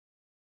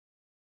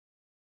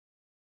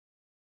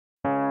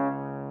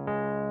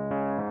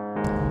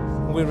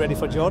we're ready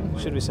for Jordan,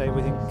 should we say?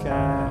 We think, you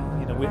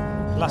know,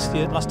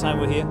 last time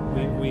we were here,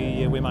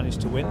 we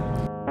managed to win.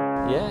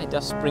 Yeah, it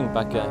does bring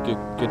back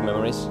good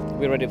memories.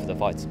 We're ready for the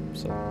fight,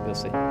 so we'll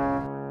see.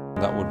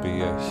 That would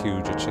be a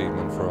huge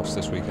achievement for us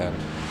this weekend.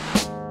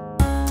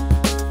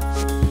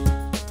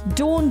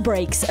 Dawn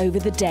breaks over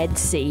the Dead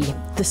Sea,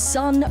 the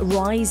sun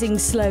rising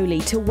slowly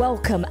to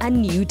welcome a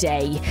new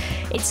day.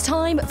 It's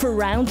time for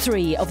round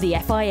 3 of the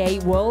FIA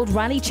World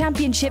Rally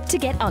Championship to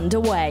get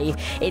underway.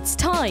 It's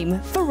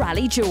time for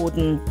Rally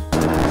Jordan.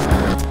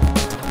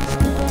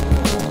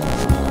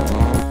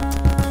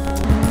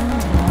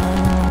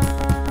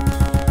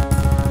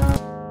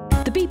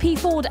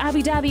 Ford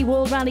Abu Dhabi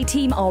World Rally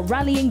team are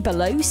rallying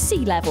below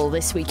sea level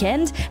this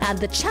weekend, and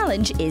the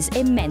challenge is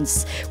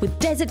immense, with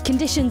desert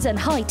conditions and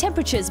high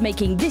temperatures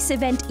making this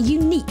event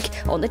unique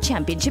on the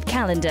championship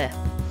calendar.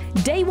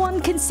 Day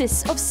 1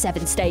 consists of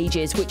 7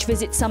 stages, which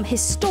visit some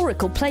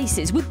historical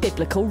places with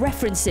biblical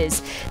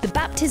references. The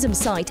baptism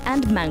site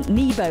and Mount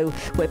Nebo,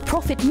 where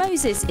Prophet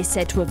Moses is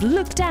said to have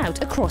looked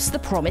out across the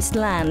Promised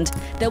Land.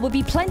 There will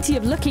be plenty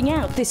of looking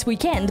out this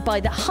weekend by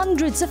the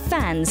hundreds of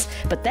fans,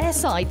 but their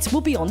sights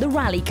will be on the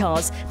rally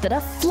cars that are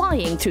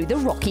flying through the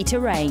rocky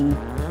terrain.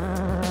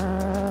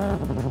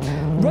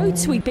 Road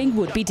sweeping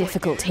would be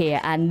difficult here,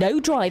 and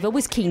no driver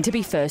was keen to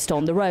be first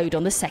on the road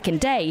on the second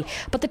day,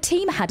 but the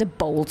team had a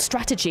bold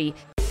strategy.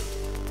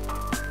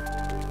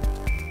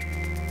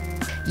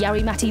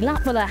 Jari-Matti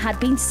Latvala had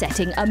been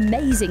setting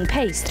amazing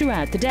pace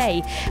throughout the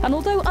day, and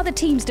although other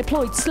teams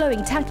deployed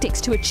slowing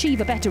tactics to achieve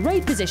a better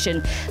road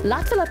position,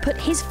 Latvala put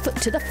his foot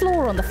to the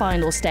floor on the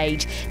final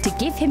stage to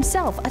give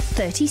himself a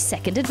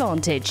 30-second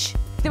advantage.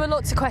 There were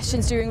lots of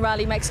questions during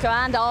Rally Mexico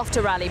and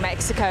after Rally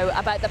Mexico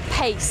about the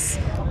pace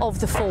of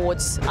the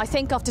Fords. I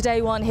think after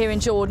day 1 here in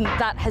Jordan,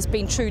 that has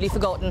been truly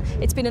forgotten.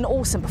 It's been an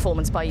awesome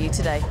performance by you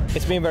today.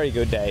 It's been a very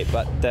good day,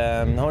 but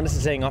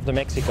honestly saying, after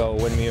Mexico,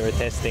 when we were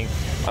testing,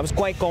 I was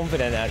quite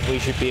confident that we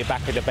should be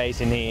back at the pace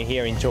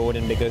here in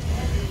Jordan, because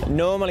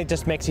normally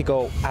just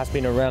Mexico has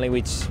been a rally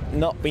which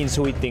not been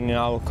suiting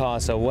our car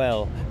so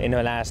well in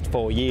the last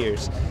 4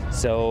 years.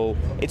 So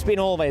it's been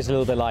always a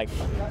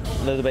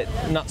little bit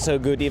not so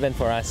good even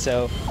for us.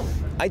 So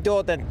I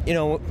thought that, you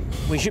know,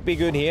 we should be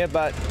good here,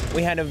 but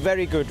we had a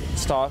very good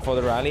start for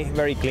the rally,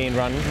 very clean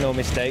run, no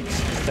mistakes.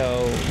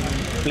 So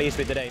pleased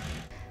with the day.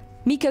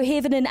 Mikko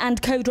Hirvonen and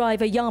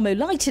co-driver Jarmo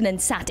Laitinen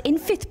sat in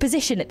 5th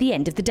position at the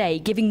end of the day,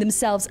 giving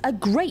themselves a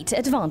great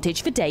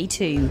advantage for day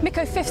 2.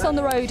 Mikko, 5th on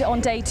the road on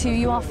day 2.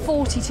 You are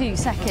 42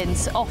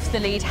 seconds off the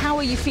lead. How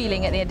are you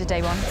feeling at the end of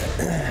day 1?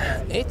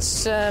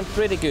 It's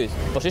pretty good.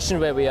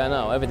 Position where we are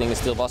now, everything is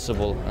still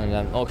possible.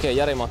 And okay,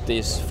 Jari-Matti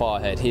is far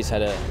ahead. He's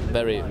had a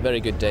very, very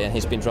good day and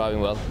he's been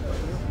driving well.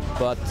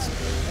 But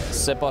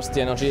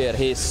Sebastian Ogier,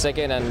 he's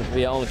second and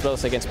we are only 12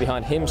 seconds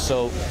behind him,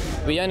 so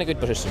we are in a good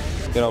position.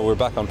 You know, we're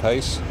back on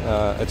pace.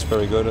 It's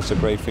very good. It's a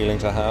great feeling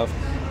to have.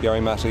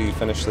 Jari-Matti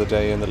finished the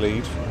day in the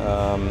lead.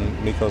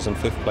 Mikko's in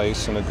 5th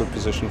place in a good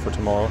position for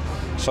tomorrow.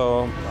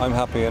 So I'm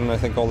happy, and I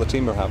think all the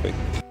team are happy.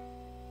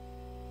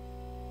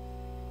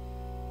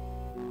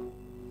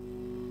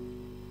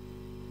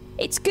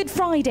 It's Good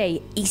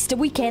Friday. Easter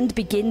weekend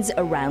begins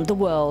around the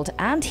world,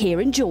 and here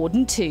in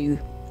Jordan too.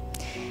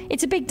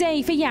 It's a big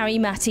day for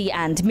Jari-Matti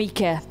and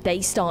Mika.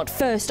 They start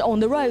first on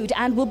the road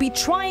and will be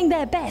trying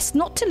their best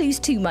not to lose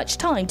too much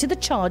time to the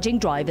charging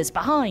drivers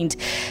behind.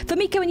 For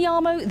Mikko and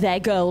Jarmo, their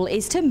goal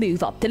is to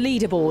move up the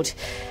leaderboard.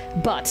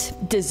 But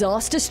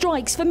disaster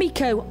strikes for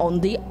Mikko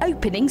on the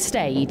opening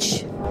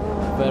stage.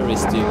 Very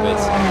stupid,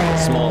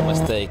 small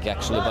mistake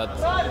actually, but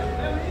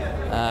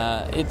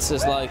it's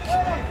just like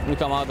you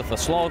come out of a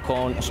slow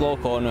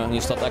corner and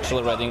you start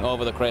accelerating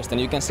over the crest, and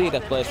you can see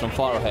that place from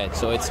far ahead,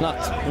 so it's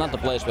not the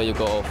place where you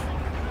go off.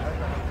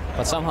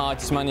 But somehow I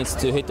just managed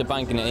to hit the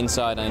bank in the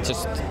inside, and it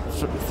just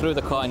threw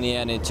the car in the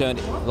air, and it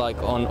turned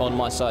like on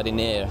my side in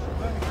the air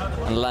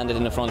and landed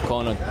in the front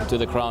corner to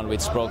the ground,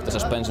 which broke the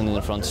suspension in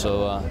the front.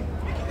 So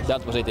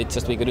that was it. It's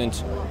just we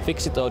couldn't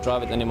fix it or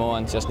drive it anymore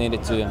and just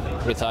needed to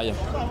retire.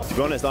 To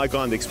be honest, I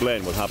can't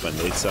explain what happened.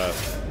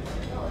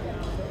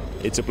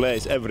 It's a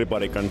place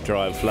everybody can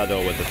drive flat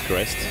over the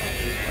crest,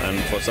 and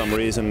for some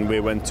reason we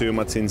went too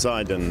much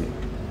inside, and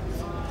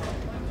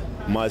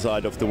my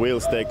side of the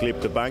wheels, they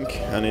clipped the bank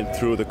and it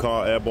threw the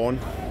car airborne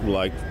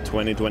like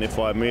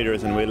 20-25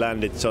 meters, and we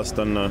landed just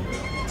on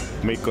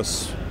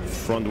Mikko's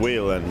front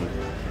wheel, and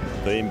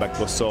the impact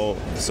was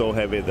so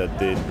heavy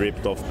that it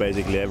ripped off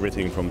basically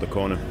everything from the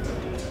corner.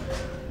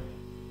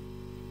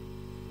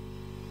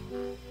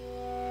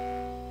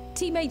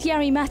 Teammate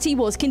Jari-Matti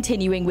was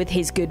continuing with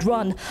his good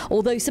run,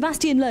 although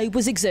Sebastian Loeb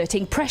was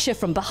exerting pressure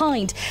from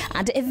behind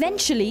and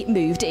eventually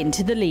moved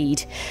into the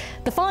lead.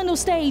 The final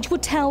stage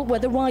would tell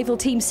whether rival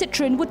team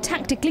Citroën would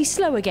tactically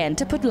slow again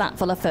to put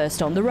Latvala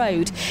first on the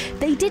road.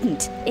 They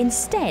didn't.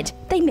 Instead,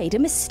 they made a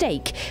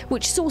mistake,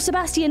 which saw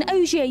Sebastian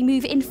Ogier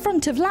move in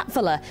front of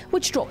Latvala,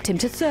 which dropped him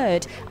to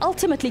 3rd,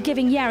 ultimately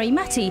giving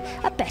Jari-Matti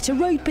a better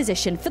road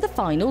position for the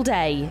final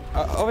day.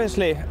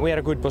 Obviously, we are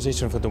a good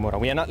position for tomorrow.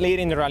 We are not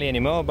leading the rally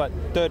anymore, but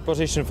 3rd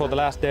position for the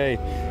last day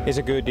is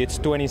a good. It's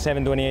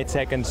 27-28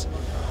 seconds,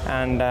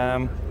 and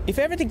if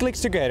everything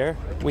clicks together,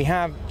 we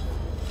have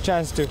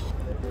chance to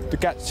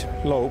catch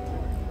Loeb.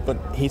 But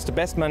he's the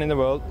best man in the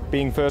world,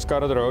 being first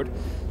car of the road,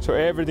 so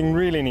everything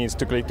really needs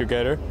to click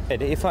together.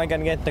 If I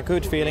can get the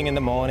good feeling in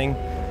the morning,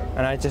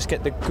 and I just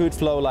get the good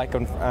flow like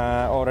on,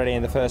 already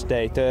in the first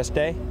day,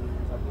 Thursday,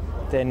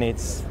 then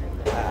it's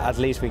at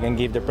least we can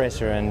give the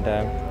pressure, and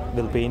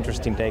will be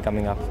interesting day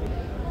coming up.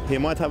 He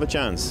might have a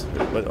chance,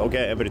 but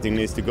okay, everything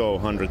needs to go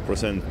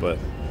 100%, but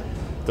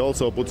it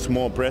also puts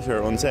more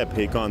pressure on Sepp.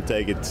 He can't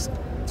take it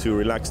too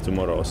relaxed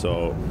tomorrow,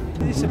 so...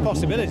 It's a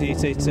possibility.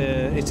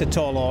 It's a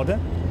tall order.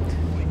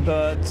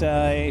 But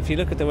if you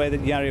look at the way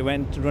that Jari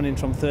went running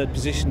from third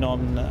position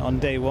on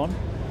day one,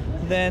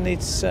 then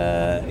it's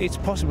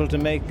possible to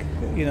make,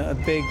 you know, a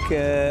big,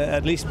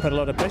 at least put a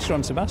lot of pressure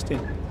on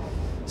Sebastian.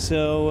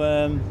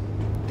 So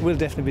we'll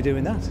definitely be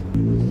doing that.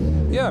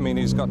 Yeah, I mean,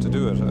 he's got to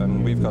do it,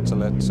 and we've got to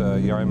let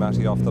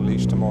Jari-Matti off the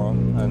leash tomorrow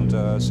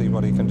and see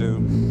what he can do.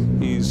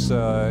 He's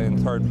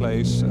in third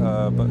place,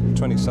 but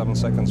 27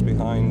 seconds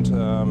behind,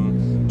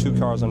 2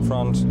 cars in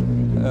front.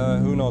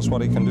 Who knows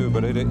what he can do,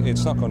 but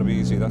it's not going to be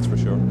easy, that's for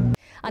sure.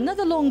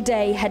 Another long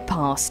day had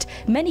passed.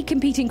 Many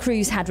competing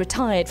crews had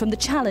retired from the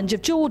challenge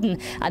of Jordan,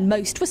 and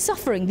most were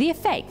suffering the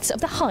effects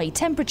of the high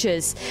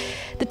temperatures.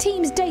 The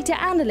team's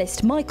data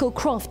analyst Michael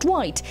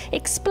Croft-White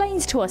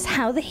explains to us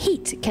how the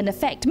heat can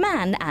affect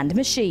man and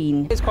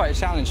machine. It's quite a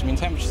challenge. I mean,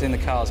 temperatures in the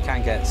cars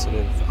can get sort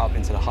of up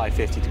into the high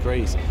 50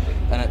 degrees,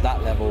 and at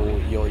that level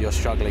you're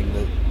struggling.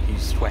 You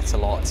sweat a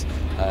lot,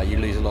 you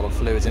lose a lot of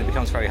fluids, and it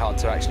becomes very hard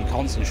to actually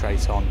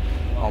concentrate on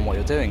what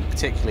you're doing,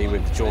 particularly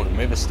with the Jordan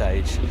River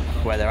stage,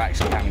 where they're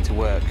actually having to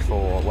work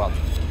for, well,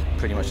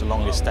 pretty much the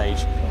longest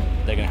stage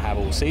they're going to have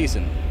all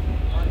season.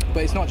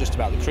 But it's not just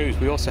about the crews,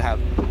 we also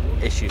have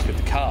issues with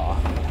the car,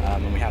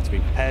 and we have to be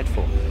prepared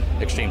for.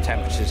 Extreme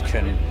temperatures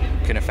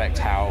can affect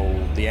how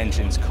the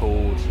engine's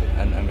cooled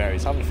and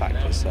various other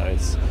factors, so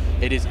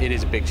it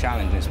is a big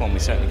challenge, and it's one we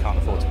certainly can't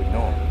afford to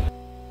ignore.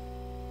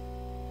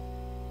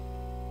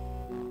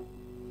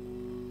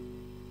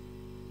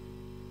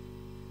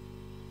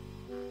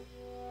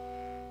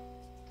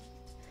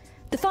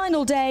 The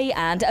final day,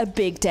 and a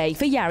big day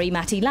for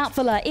Jari-Matti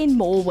Latvala in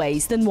more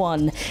ways than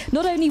one.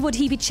 Not only would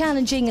he be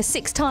challenging a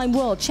 6-time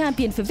world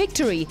champion for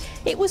victory,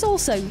 it was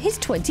also his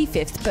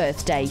 25th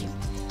birthday.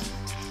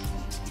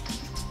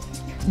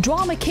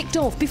 Drama kicked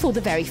off before the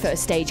very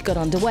first stage got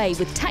underway,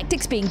 with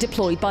tactics being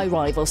deployed by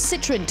rival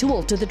Citroën to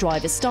alter the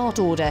driver's start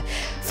order.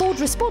 Ford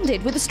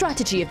responded with a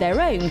strategy of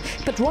their own,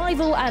 but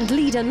rival and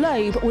leader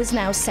Loeb was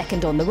now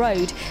second on the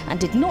road and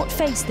did not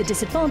face the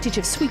disadvantage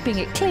of sweeping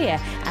it clear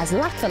as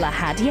Latvala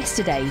had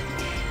yesterday.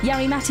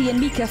 Jari-Matti and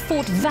Mika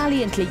fought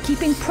valiantly,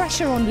 keeping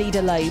pressure on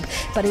leader Loeb,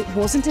 but it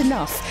wasn't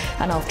enough,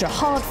 and after a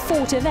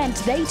hard-fought event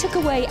they took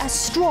away a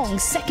strong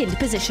second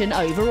position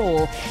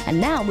overall, and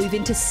now move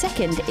into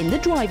second in the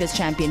Drivers'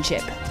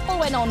 Championship. What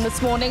went on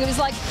this morning? It was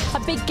like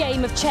a big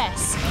game of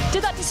chess.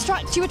 Did that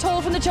distract you at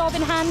all from the job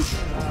in hand?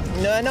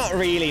 No, not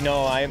really.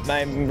 No,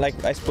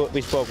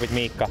 we spoke with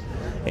Mika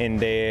in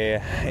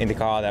the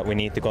car that we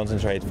need to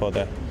concentrate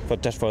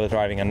just for the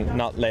driving and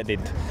not let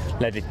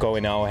it go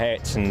in our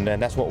heads, and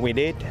that's what we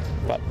did.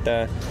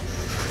 But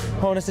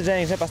honestly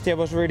saying, Sebastian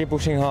was really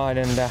pushing hard,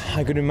 and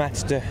I couldn't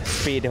match the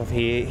speed of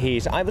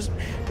his. I was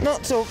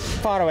not so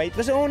far away. It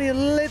was only a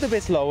little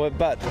bit slower,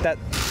 but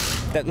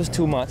that was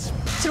too much.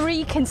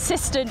 3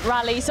 consistent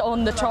rallies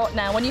on the trot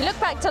now. When you look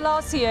back to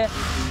last year,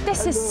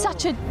 this is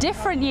such a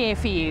different year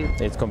for you.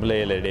 It's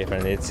completely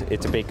different.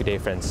 It's a big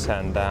difference,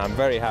 and I'm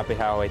very happy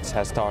how it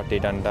has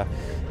started, and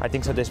I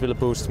think so this will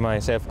boost my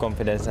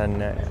self-confidence, and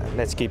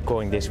let's keep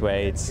going this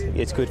way.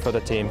 It's good for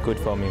the team, good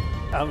for me.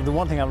 The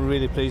one thing I'm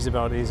really pleased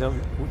about is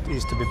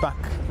to be back,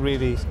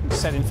 really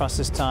setting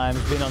fastest times,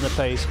 being on the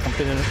pace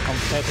compared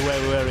to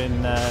where we were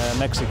in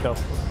Mexico.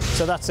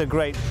 So that's a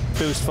great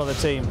boost for the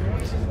team.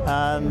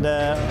 And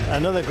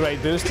another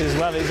great boost as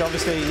well is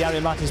obviously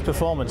Jari-Matti's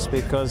performance,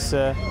 because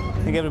I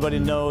think everybody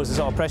knows the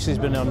sort of pressure he's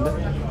been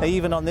under,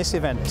 even on this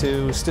event,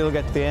 to still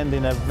get to the end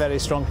in a very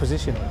strong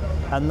position.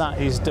 And that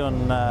he's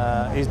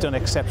done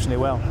exceptionally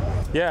well.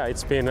 Yeah,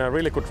 it's been a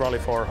really good rally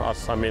for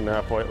us, I mean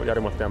for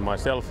Jari-Matti and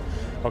myself.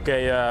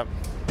 Okay,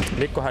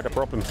 Mikko had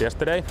problems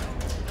yesterday,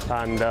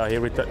 and he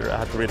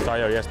had to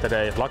retire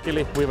yesterday.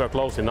 Luckily, we were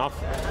close enough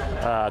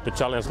to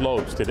challenge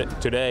Loeb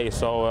today,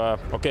 so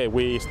okay,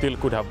 we still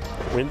could have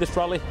won this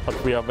rally, but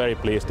we are very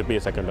pleased to be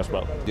second as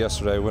well.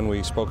 Yesterday, when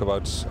we spoke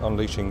about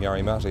unleashing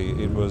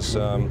Jari-Matti, it was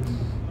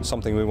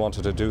something we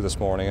wanted to do this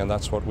morning, and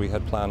that's what we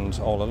had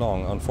planned all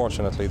along.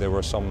 Unfortunately, there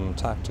were some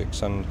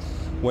tactics, and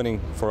winning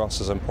for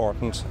us is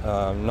important,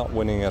 not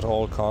winning at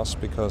all costs,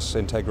 because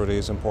integrity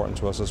is important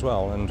to us as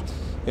well. And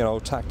you know,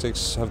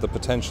 tactics have the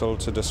potential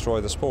to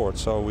destroy the sport,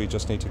 so we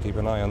just need to keep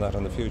an eye on that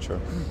in the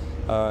future.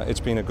 It's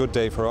been a good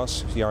day for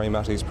us.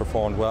 Jari-Matti's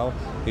performed well.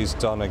 He's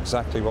done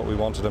exactly what we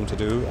wanted him to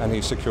do, and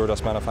he secured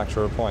us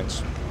manufacturer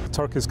points.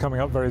 Turkey's coming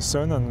up very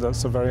soon, and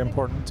that's a very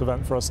important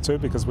event for us too,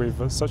 because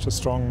we've such a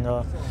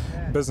strong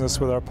business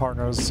with our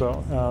partners,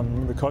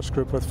 the Koç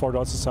Group with Ford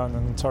Otosan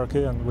in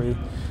Turkey, and we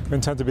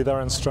intend to be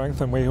there in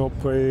strength, and we hope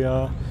we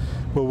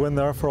will win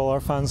there for all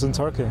our fans in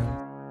Turkey.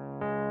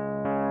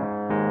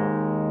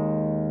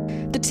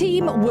 The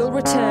team will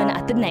return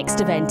at the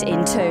next event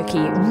in Turkey,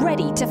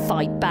 ready to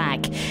fight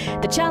back.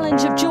 The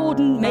challenge of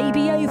Jordan may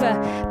be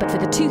over, but for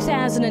the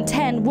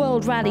 2010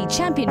 World Rally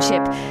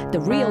Championship, the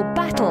real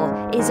battle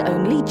is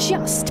only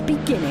just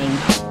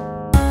beginning.